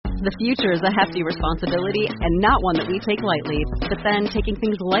The future is a hefty responsibility and not one that we take lightly. But then taking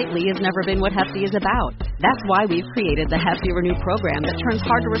things lightly has never been what Hefty is about. That's why we've created the Hefty Renew program that turns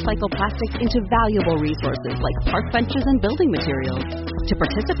hard-to-recycle plastics into valuable resources like park benches and building materials. To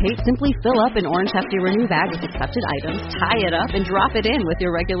participate, simply fill up an orange Hefty Renew bag with accepted items, tie it up, and drop it in with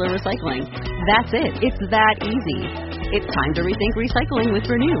your regular recycling. That's it. It's that easy. It's time to rethink recycling with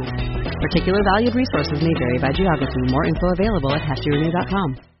Renew. Particular valued resources may vary by geography. More info available at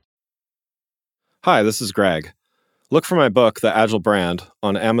heftyrenew.com. Hi, this is Greg. Look for my book, The Agile Brand,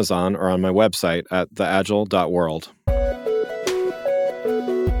 on Amazon or on my website at theagile.world.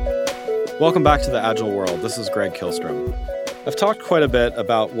 Welcome back to The Agile World. This is Greg Kihlstrom. I've talked quite a bit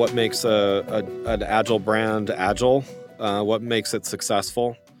about what makes an Agile brand agile, what makes it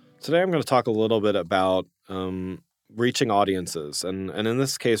successful. Today I'm going to talk a little bit about reaching audiences, and in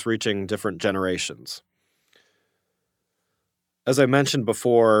this case, reaching different generations. As I mentioned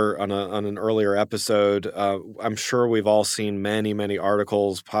before on an earlier episode, I'm sure we've all seen many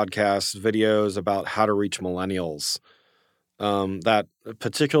articles, podcasts, videos about how to reach millennials. That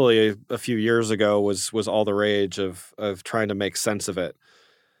particularly a few years ago was all the rage of trying to make sense of it.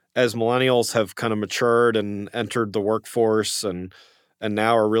 As millennials have kind of matured and entered the workforce and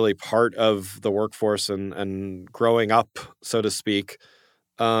now are really part of the workforce and growing up, so to speak,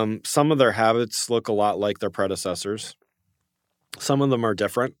 some of their habits look a lot like their predecessors. Some of them are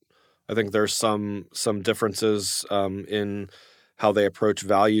different. I think there's some differences in how they approach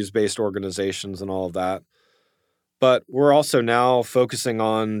values-based organizations and all of that. But we're also now focusing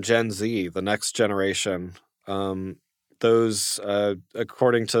on Gen Z, the next generation. Those,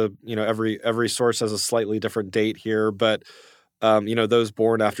 according to every source has a slightly different date here, but those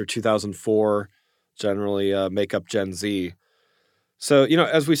born after 2004 generally make up Gen Z. So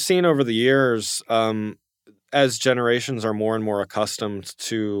as we've seen over the years. As generations are more and more accustomed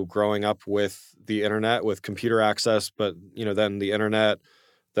to growing up with the internet, with computer access, but then the internet,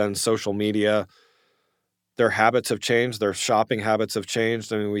 then social media, their habits have changed. Their shopping habits have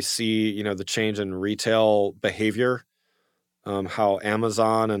changed. I mean, we see the change in retail behavior, how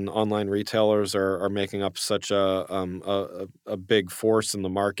Amazon and online retailers are making up such a big force in the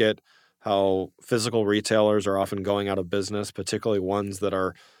market. How physical retailers are often going out of business, particularly ones that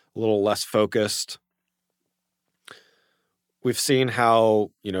are a little less focused. We've seen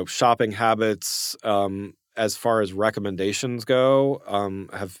how, shopping habits, as far as recommendations go,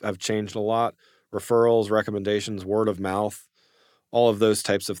 have changed a lot. Referrals, recommendations, word of mouth, all of those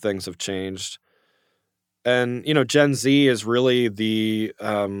types of things have changed. And, Gen Z is really they're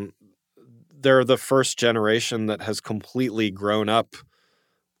the first generation that has completely grown up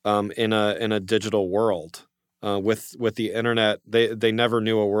in a digital world. With the internet, they never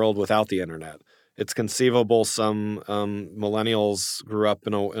knew a world without the internet. It's conceivable some millennials grew up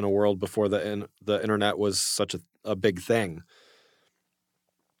in a world before the internet was such a big thing.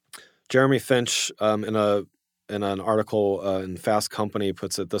 Jeremy Finch, in an article in Fast Company,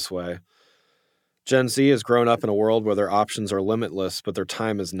 puts it this way: Gen Z has grown up in a world where their options are limitless, but their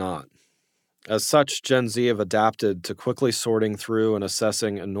time is not. As such, Gen Z have adapted to quickly sorting through and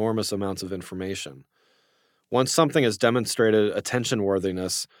assessing enormous amounts of information. Once something has demonstrated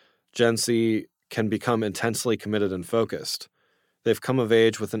attention-worthiness, Gen Z can become intensely committed and focused. They've come of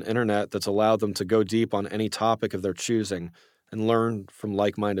age with an internet that's allowed them to go deep on any topic of their choosing and learn from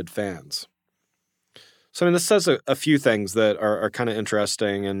like-minded fans. So, this says a few things that are kind of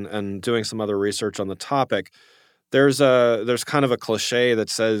interesting, and doing some other research on the topic, there's kind of a cliche that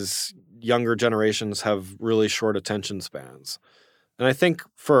says younger generations have really short attention spans. And I think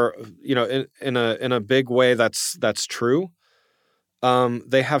for, in a big way that's true.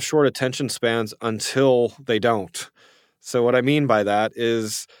 They have short attention spans until they don't. So what I mean by that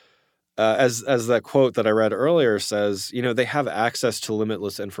is, as that quote that I read earlier says, they have access to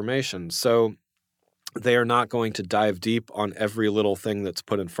limitless information. So they are not going to dive deep on every little thing that's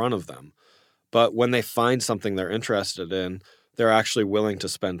put in front of them. But when they find something they're interested in, they're actually willing to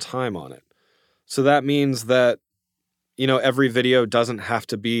spend time on it. So that means that, every video doesn't have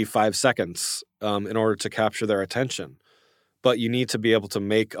to be 5 seconds in order to capture their attention. But you need to be able to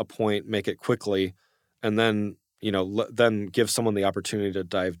make a point, make it quickly, and then, then give someone the opportunity to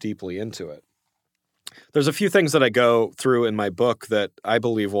dive deeply into it. There's a few things that I go through in my book that I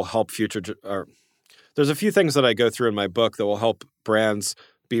believe will help there's a few things that I go through in my book that will help brands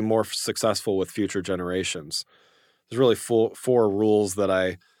be more successful with future generations. There's really four rules that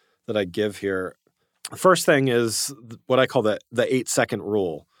I give here. The first thing is what I call the 8-second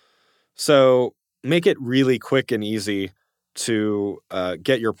rule. So make it really quick and easy to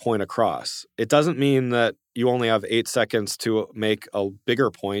get your point across. It doesn't mean that you only have 8 seconds to make a bigger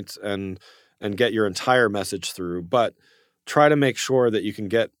point and get your entire message through, but try to make sure that you can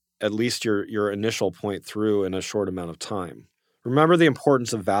get at least your initial point through in a short amount of time. Remember the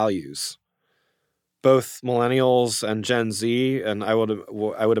importance of values. Both millennials and Gen Z, and I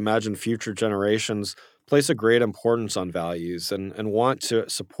would imagine future generations, place a great importance on values and want to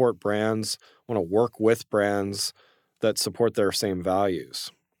support brands, want to work with brands that support their same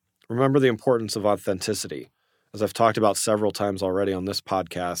values. Remember the importance of authenticity. As I've talked about several times already on this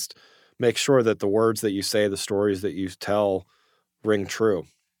podcast, make sure that the words that you say, the stories that you tell, ring true.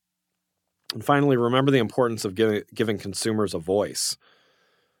 And finally, remember the importance of giving consumers a voice.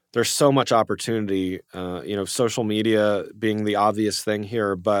 There's so much opportunity, social media being the obvious thing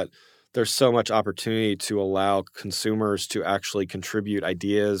here, but there's so much opportunity to allow consumers to actually contribute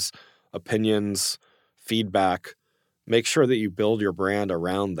ideas, opinions, feedback. Make sure that you build your brand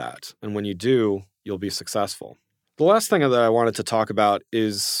around that. And when you do, you'll be successful. The last thing that I wanted to talk about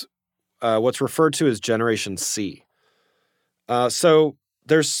is what's referred to as Generation C. So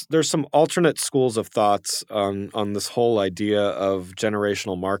there's some alternate schools of thoughts on this whole idea of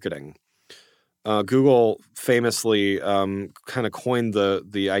generational marketing. Google famously kind of coined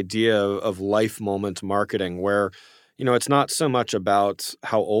the idea of life moment marketing, where it's not so much about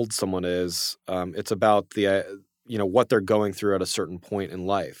how old someone is, it's about what they're going through at a certain point in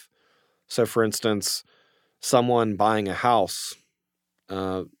life. So, for instance, someone buying a house,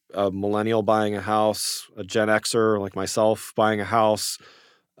 a millennial buying a house, a Gen Xer like myself buying a house,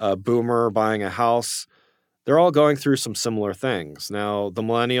 a boomer buying a house, they're all going through some similar things. Now, the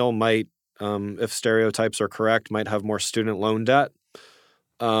millennial might, if stereotypes are correct, might have more student loan debt.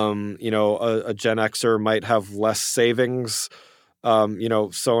 A Gen Xer might have less savings,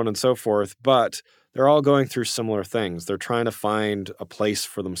 so on and so forth. But they're all going through similar things. They're trying to find a place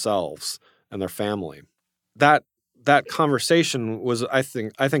for themselves and their family. That conversation was, I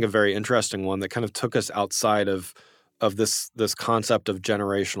think, a very interesting one that kind of took us outside of this concept of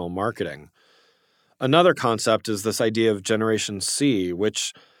generational marketing. Another concept is this idea of Generation C,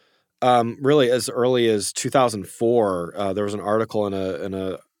 which really as early as 2004, there was an article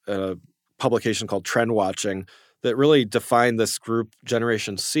in a publication called Trend Watching that really defined this group,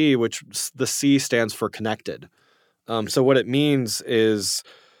 Generation C, which the C stands for connected. So what it means is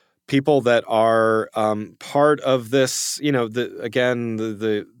people that are part of this,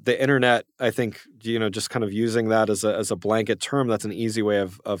 the internet, I think, just kind of using that as a blanket term, that's an easy way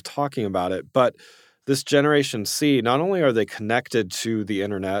of talking about it. But this Generation C, not only are they connected to the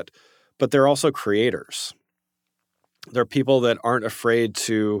internet, but they're also creators. They're people that aren't afraid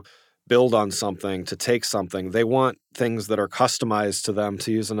to build on something, to take something. They want things that are customized to them,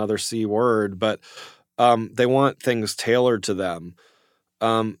 to use another C word, but they want things tailored to them.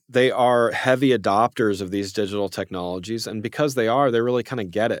 They are heavy adopters of these digital technologies, and because they really kind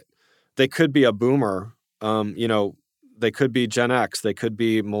of get it. They could be a boomer, they could be Gen X, they could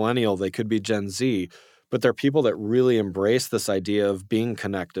be millennial, they could be Gen Z, but they're people that really embrace this idea of being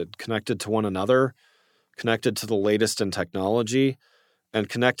connected to one another, connected to the latest in technology, and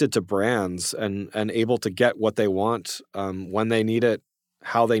connected to brands and able to get what they want when they need it,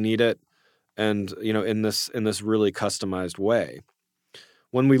 how they need it, and in this really customized way.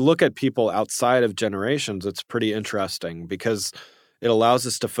 When we look at people outside of generations, it's pretty interesting because it allows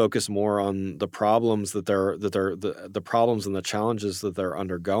us to focus more on the problems the problems and the challenges that they're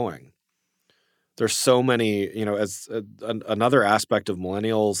undergoing. There's so many, as another aspect of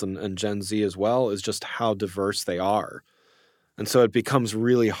millennials and Gen Z as well is just how diverse they are. And so it becomes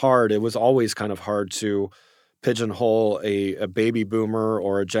really hard. It was always kind of hard to pigeonhole a baby boomer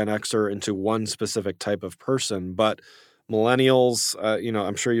or a Gen Xer into one specific type of person. But millennials,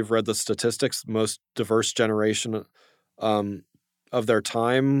 I'm sure you've read the statistics, most diverse generation of their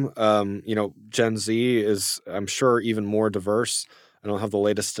time. Gen Z is, I'm sure, even more diverse. I don't have the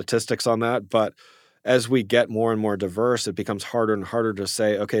latest statistics on that, but as we get more and more diverse, it becomes harder and harder to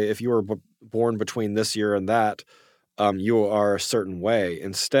say, okay, if you were born between this year and that, you are a certain way.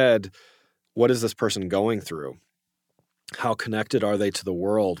 Instead, what is this person going through? How connected are they to the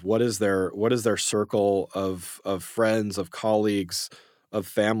world? What is their circle of friends, of colleagues, of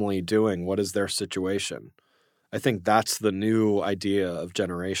family doing? What is their situation? I think that's the new idea of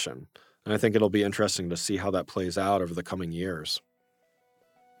generation. And I think it'll be interesting to see how that plays out over the coming years.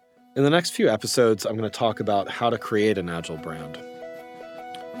 In the next few episodes, I'm going to talk about how to create an agile brand.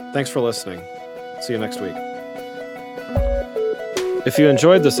 Thanks for listening. See you next week. If you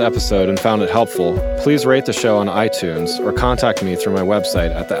enjoyed this episode and found it helpful, please rate the show on iTunes or contact me through my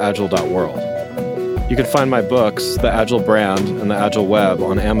website at theagile.world. You can find my books, The Agile Brand and The Agile Web,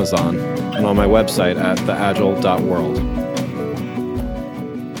 on Amazon and on my website at theagile.world.